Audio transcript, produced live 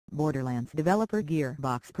Borderlands developer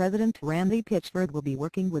Gearbox president Randy Pitchford will be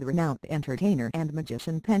working with renowned entertainer and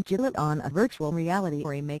magician Penn on a virtual reality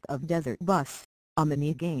remake of Desert Bus, a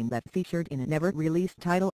mini-game that featured in a never-released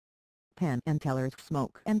title. Penn and Teller's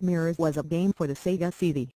Smoke and Mirrors was a game for the Sega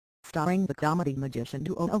CD, starring the comedy magician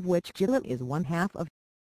duo of which Jillette is one half of.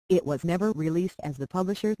 It was never released as the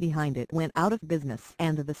publisher behind it went out of business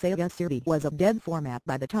and the Sega CD was a dead format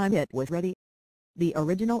by the time it was ready. The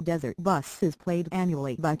original Desert Bus is played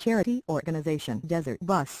annually by charity organization Desert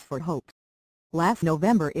Bus for Hope. Last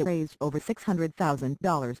November it raised over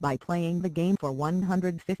 $600,000 by playing the game for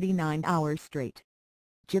 159 hours straight.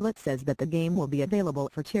 Jillette says that the game will be available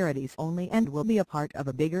for charities only and will be a part of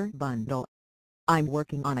a bigger bundle. "I'm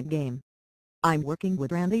working on a game. I'm working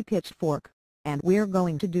with Randy Pitchford, and we're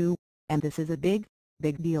going to do, and this is a big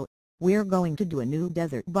deal, we're going to do a new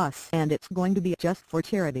Desert Bus and it's going to be just for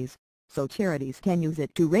charities, so charities can use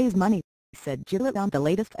it to raise money," said Jillette on the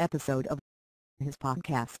latest episode of his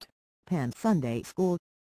podcast, Penn Sunday School.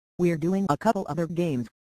 "We're doing a couple other games.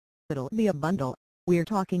 It'll be a bundle, we're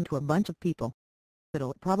talking to a bunch of people.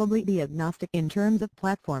 It'll probably be agnostic in terms of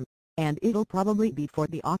platform, and it'll probably be for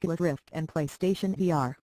the Oculus Rift and PlayStation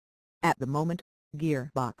VR. At the moment,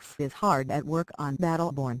 Gearbox is hard at work on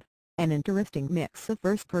Battleborn, an interesting mix of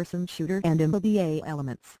first-person shooter and MMORPG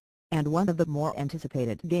elements, and one of the more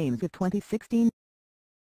anticipated games of 2016.